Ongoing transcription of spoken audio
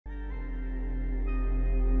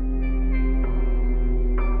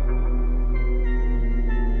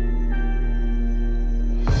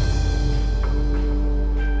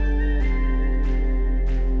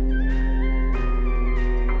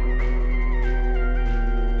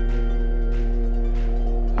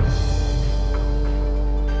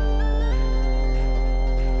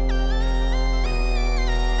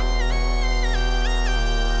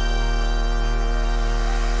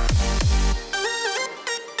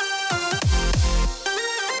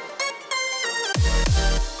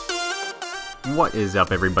What is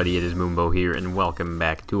up, everybody? It is Moonbo here, and welcome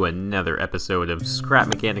back to another episode of Scrap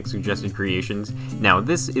Mechanic Suggested Creations. Now,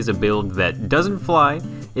 this is a build that doesn't fly,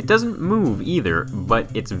 it doesn't move either, but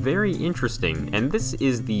it's very interesting, and this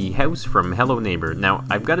is the house from Hello Neighbor. Now,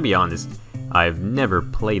 I've got to be honest, I've never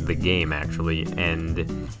played the game, actually,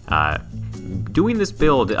 and doing this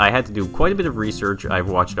build, I had to do quite a bit of research. I've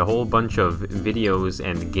watched a whole bunch of videos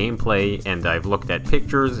and gameplay, and I've looked at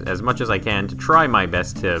pictures as much as I can to try my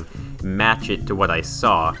best to match it to what I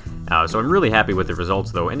saw. So I'm really happy with the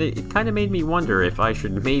results, though, and it kind of made me wonder if I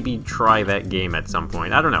should maybe try that game at some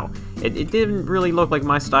point. I don't know. It didn't really look like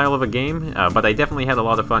my style of a game, but I definitely had a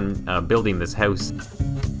lot of fun building this house.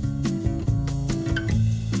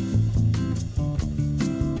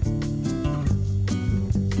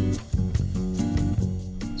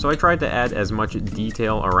 So I tried to add as much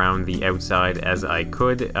detail around the outside as I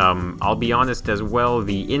could. I'll be honest as well,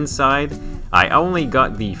 the inside, I only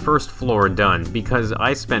got the first floor done because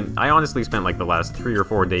I honestly spent like the last 3 or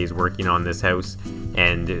 4 days working on this house,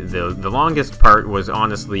 and the longest part was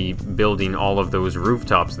honestly building all of those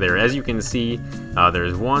rooftops there. As you can see,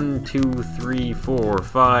 there's 1, 2, 3, 4,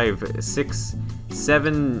 5, 6,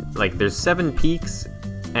 7, like there's 7 peaks,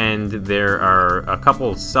 and there are a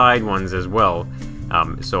couple side ones as well.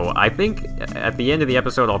 So I think at the end of the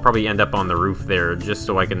episode I'll probably end up on the roof there just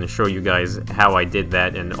so I can show you guys how I did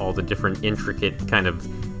that and all the different intricate kind of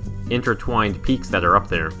intertwined peaks that are up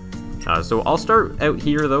there. So I'll start out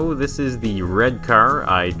here though. This is the red car.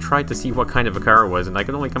 I tried to see what kind of a car it was and I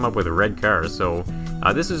could only come up with a red car. So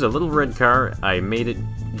this is a little red car. I made it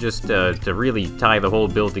just to really tie the whole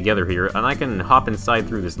build together here, and I can hop inside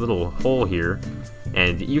through this little hole here,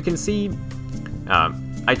 and you can see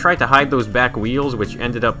I tried to hide those back wheels, which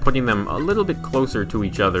ended up putting them a little bit closer to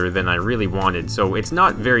each other than I really wanted, so it's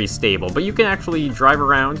not very stable, but you can actually drive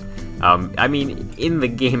around. I mean, in the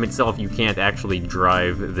game itself, you can't actually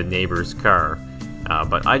drive the neighbor's car,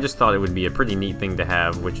 but I just thought it would be a pretty neat thing to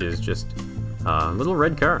have, which is just a little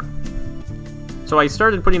red car. So I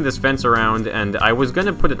started putting this fence around, and I was going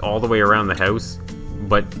to put it all the way around the house,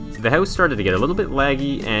 but the house started to get a little bit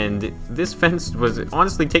laggy, and this fence was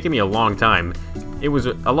honestly taking me a long time. It was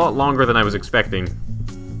a lot longer than I was expecting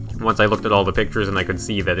once I looked at all the pictures and I could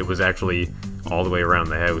see that it was actually all the way around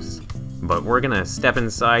the house. But we're gonna step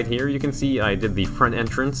inside here. You can see I did the front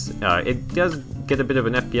entrance. It does get a bit of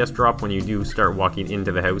an FPS drop when you do start walking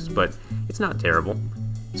into the house, but it's not terrible.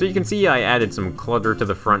 So you can see I added some clutter to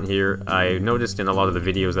the front here. I noticed in a lot of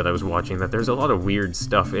the videos that I was watching that there's a lot of weird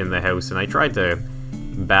stuff in the house, and I tried to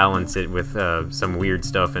balance it with some weird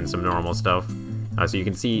stuff and some normal stuff. So you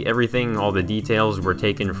can see everything, all the details were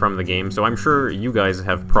taken from the game, so I'm sure you guys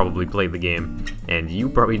have probably played the game, and you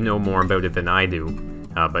probably know more about it than I do.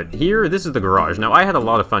 But here, this is the garage. Now, I had a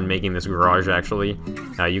lot of fun making this garage, actually.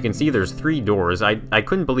 You can see there's 3 doors. I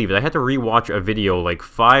couldn't believe it. I had to rewatch a video like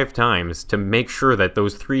 5 times to make sure that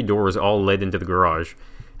those 3 doors all led into the garage.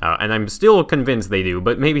 And I'm still convinced they do,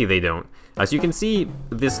 but maybe they don't. So you can see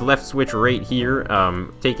this left switch right here,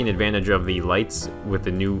 taking advantage of the lights with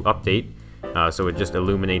the new update. So it just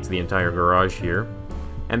illuminates the entire garage here.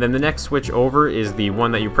 And then the next switch over is the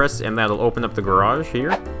one that you press, and that'll open up the garage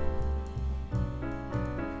here.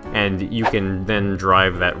 And you can then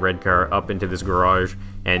drive that red car up into this garage.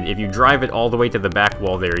 And if you drive it all the way to the back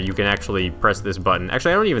wall there, you can actually press this button.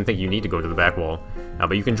 Actually, I don't even think you need to go to the back wall.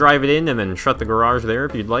 But you can drive it in and then shut the garage there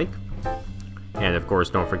if you'd like. And of course,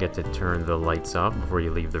 don't forget to turn the lights off before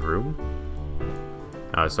you leave the room.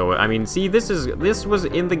 So I mean, see, this was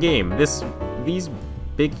in the game. These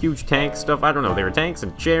big, huge tank stuff, I don't know, they were tanks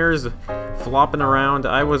and chairs flopping around.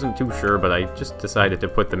 I wasn't too sure, but I just decided to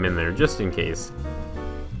put them in there just in case.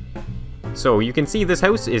 So you can see this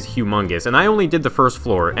house is humongous, and I only did the first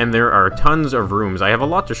floor, and there are tons of rooms. I have a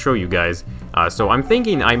lot to show you guys, so I'm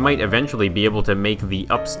thinking I might eventually be able to make the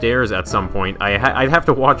upstairs at some point. I'd have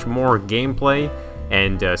to watch more gameplay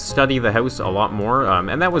and study the house a lot more,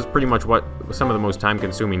 and that was pretty much what some of the most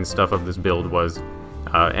time-consuming stuff of this build was.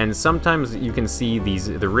 And sometimes you can see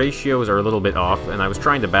the ratios are a little bit off, and I was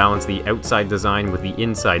trying to balance the outside design with the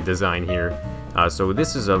inside design here. So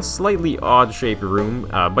this is a slightly odd-shaped room,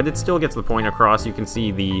 but it still gets the point across. You can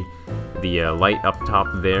see the light up top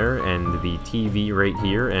there, and the TV right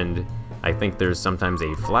here, and I think there's sometimes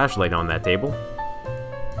a flashlight on that table.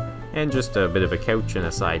 And just a bit of a couch and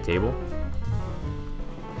a side table.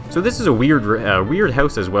 So this is a weird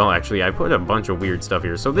house as well, actually. I put a bunch of weird stuff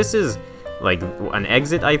here. So this is like an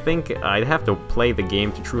exit, I think. I'd have to play the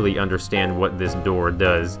game to truly understand what this door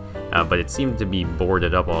does, but it seemed to be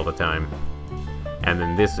boarded up all the time. And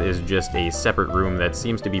then this is just a separate room that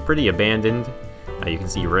seems to be pretty abandoned. You can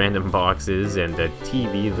see random boxes and a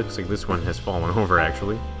TV. Looks like this one has fallen over,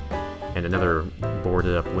 actually. And another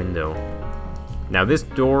boarded up window. Now this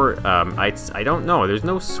door, I don't know, there's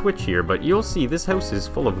no switch here, but you'll see this house is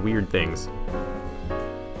full of weird things.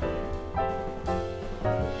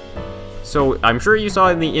 So, I'm sure you saw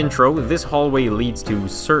in the intro, this hallway leads to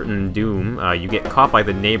certain doom. You get caught by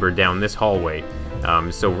the neighbor down this hallway.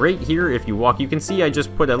 So right here, if you walk, you can see I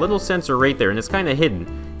just put a little sensor right there, and it's kind of hidden.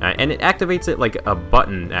 And it activates it like a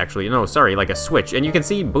button, actually. No, sorry, like a switch. And you can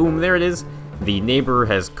see, boom, there it is. The neighbor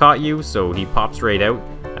has caught you, so he pops right out.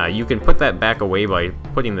 You can put that back away by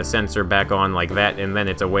putting the sensor back on like that, and then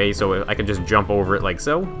it's away, so I can just jump over it like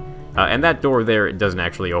so. And that door there, it doesn't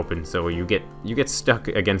actually open, so you get stuck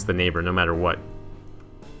against the neighbor no matter what.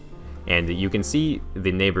 And you can see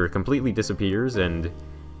the neighbor completely disappears, and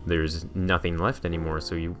there's nothing left anymore,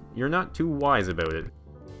 so you're not too wise about it.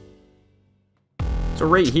 So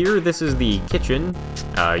right here, this is the kitchen.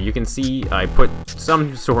 You can see I put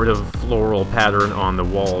some sort of floral pattern on the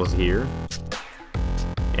walls here.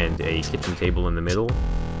 And a kitchen table in the middle.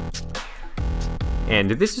 And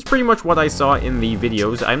this is pretty much what I saw in the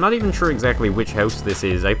videos. I'm not even sure exactly which house this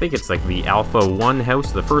is. I think it's like the Alpha 1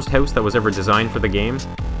 house, the first house that was ever designed for the game.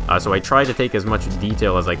 So I tried to take as much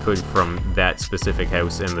detail as I could from that specific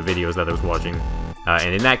house in the videos that I was watching.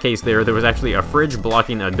 And in that case there was actually a fridge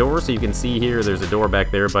blocking a door, so you can see here there's a door back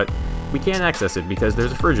there, but we can't access it because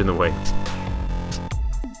there's a fridge in the way.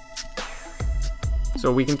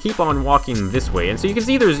 So we can keep on walking this way, and so you can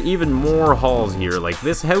see there's even more halls here. Like,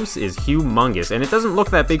 this house is humongous, and it doesn't look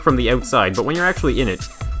that big from the outside, but when you're actually in it,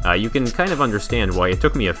 you can kind of understand why it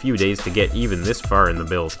took me a few days to get even this far in the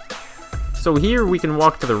build. So here we can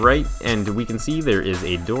walk to the right, and we can see there is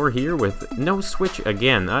a door here with no switch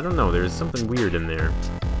again. I don't know, there's something weird in there.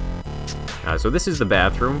 So this is the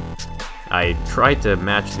bathroom. I tried to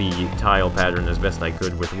match the tile pattern as best I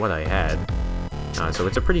could with what I had. So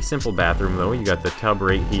it's a pretty simple bathroom though. You got the tub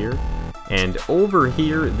right here. And over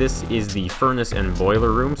here, this is the furnace and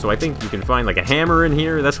boiler room. So I think you can find like a hammer in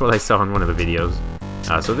here. That's what I saw in one of the videos.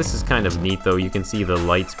 So this is kind of neat though. You can see the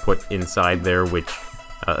lights put inside there, which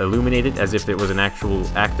illuminate it as if it was an actual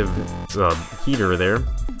active heater there.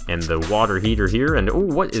 And the water heater here. And oh,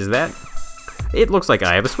 what is that? It looks like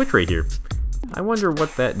I have a switch right here. I wonder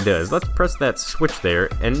what that does. Let's press that switch there,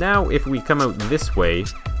 and now if we come out this way,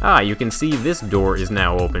 you can see this door is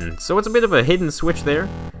now open. So it's a bit of a hidden switch there.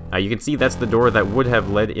 You can see that's the door that would have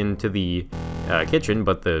led into the kitchen,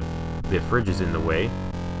 but the fridge is in the way.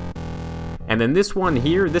 And then this one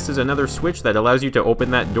here, this is another switch that allows you to open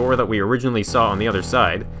that door that we originally saw on the other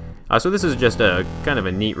side. So this is just a kind of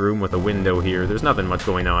a neat room with a window here. There's nothing much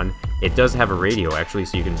going on. It does have a radio actually,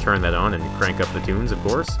 so you can turn that on and crank up the tunes, of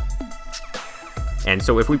course. And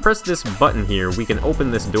so if we press this button here, we can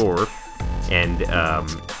open this door, and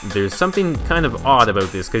there's something kind of odd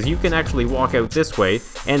about this, because you can actually walk out this way,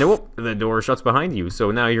 and oh, the door shuts behind you,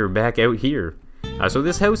 so now you're back out here. So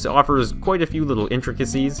this house offers quite a few little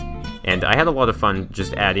intricacies, and I had a lot of fun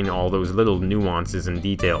just adding all those little nuances and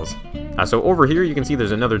details. So over here you can see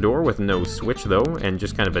there's another door with no switch though, and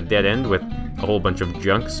just kind of a dead end with a whole bunch of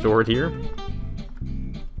junk stored here.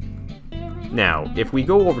 Now, if we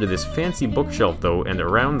go over to this fancy bookshelf though, and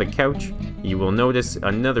around the couch, you will notice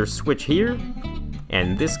another switch here,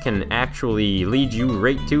 and this can actually lead you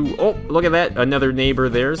right to, oh, look at that, another neighbor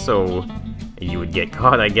there, so you would get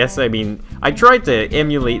caught, I guess. I mean, I tried to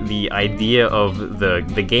emulate the idea of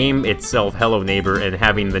the game itself, Hello Neighbor, and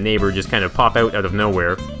having the neighbor just kind of pop out of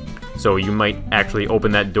nowhere. So you might actually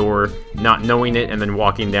open that door, not knowing it, and then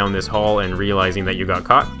walking down this hall and realizing that you got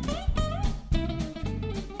caught.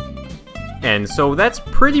 And so that's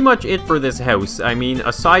pretty much it for this house. I mean,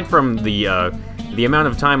 aside from the amount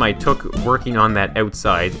of time I took working on that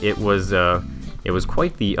outside, it was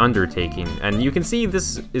quite the undertaking. And you can see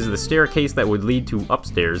this is the staircase that would lead to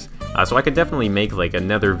upstairs. So I could definitely make like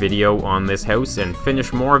another video on this house and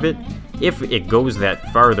finish more of it. If it goes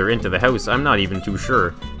that farther into the house, I'm not even too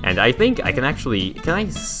sure. And I think I can actually, can I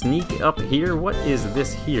sneak up here? What is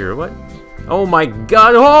this here? What? Oh my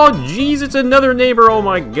god, oh jeez, it's another neighbor, oh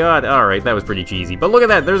my god. Alright, that was pretty cheesy. But look at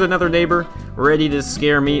that, there's another neighbor ready to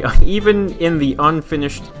scare me. Even in the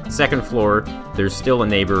unfinished second floor, there's still a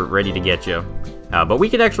neighbor ready to get you. But we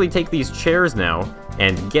can actually take these chairs now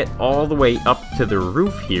and get all the way up to the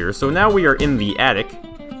roof here. So now we are in the attic,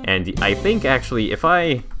 and I think actually if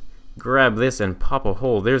I grab this and pop a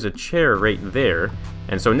hole, there's a chair right there.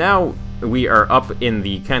 And so now we are up in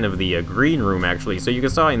the kind of the green room actually. So you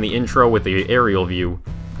saw in the intro with the aerial view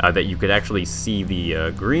that you could actually see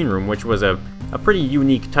the green room, which was a pretty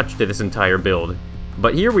unique touch to this entire build.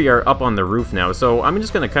 But here we are up on the roof now, so I'm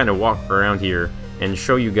just going to kind of walk around here and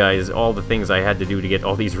show you guys all the things I had to do to get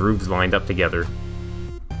all these roofs lined up together.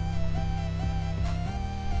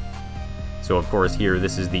 So of course here,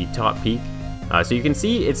 this is the top peak. So you can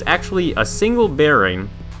see it's actually a single bearing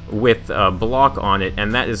with a block on it,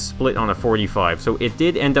 and that is split on a 45. So it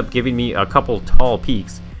did end up giving me a couple tall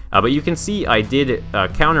peaks. But you can see I did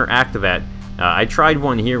counteract that. I tried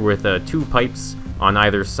one here with 2 pipes on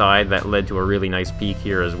either side that led to a really nice peak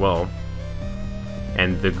here as well.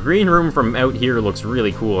 And the green room from out here looks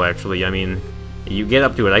really cool, actually. I mean, you get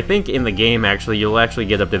up to it. I think in the game, actually, you'll actually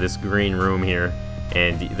get up to this green room here,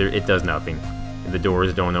 and it does nothing. The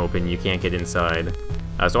doors don't open, you can't get inside.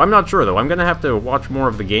 So I'm not sure, though. I'm gonna have to watch more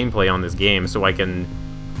of the gameplay on this game so I can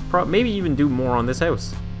maybe even do more on this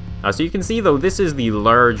house. So you can see, though, this is the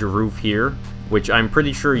large roof here, which I'm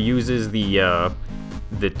pretty sure uses the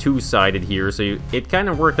two-sided here, so it kind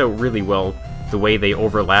of worked out really well the way they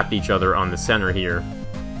overlapped each other on the center here.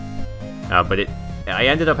 But I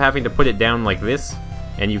ended up having to put it down like this,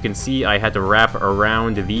 and you can see I had to wrap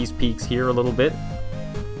around these peaks here a little bit.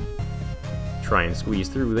 Try and squeeze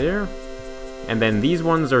through there. And then these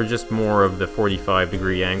ones are just more of the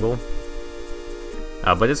 45-degree angle.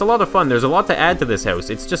 But it's a lot of fun. There's a lot to add to this house.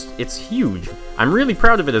 It's huge. I'm really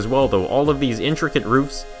proud of it as well, though. All of these intricate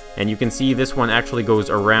roofs, and you can see this one actually goes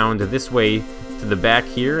around this way to the back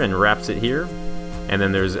here and wraps it here. And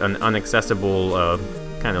then there's an inaccessible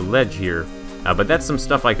kind of ledge here. But that's some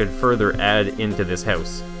stuff I could further add into this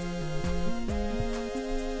house.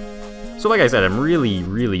 So like I said, I'm really,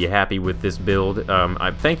 really happy with this build.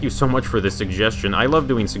 I thank you so much for this suggestion. I love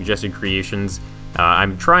doing suggested creations.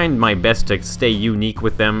 I'm trying my best to stay unique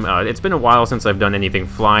with them. It's been a while since I've done anything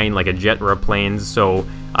flying, like a jet or a planes, so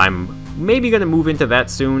I'm maybe going to move into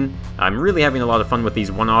that soon. I'm really having a lot of fun with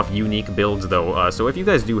these one-off unique builds, though, so if you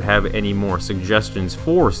guys do have any more suggestions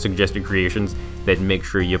for suggested creations, then make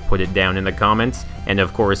sure you put it down in the comments. And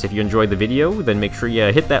of course, if you enjoyed the video, then make sure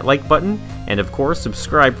you hit that like button, and of course,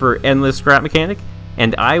 subscribe for endless scrap mechanic,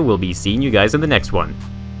 and I will be seeing you guys in the next one.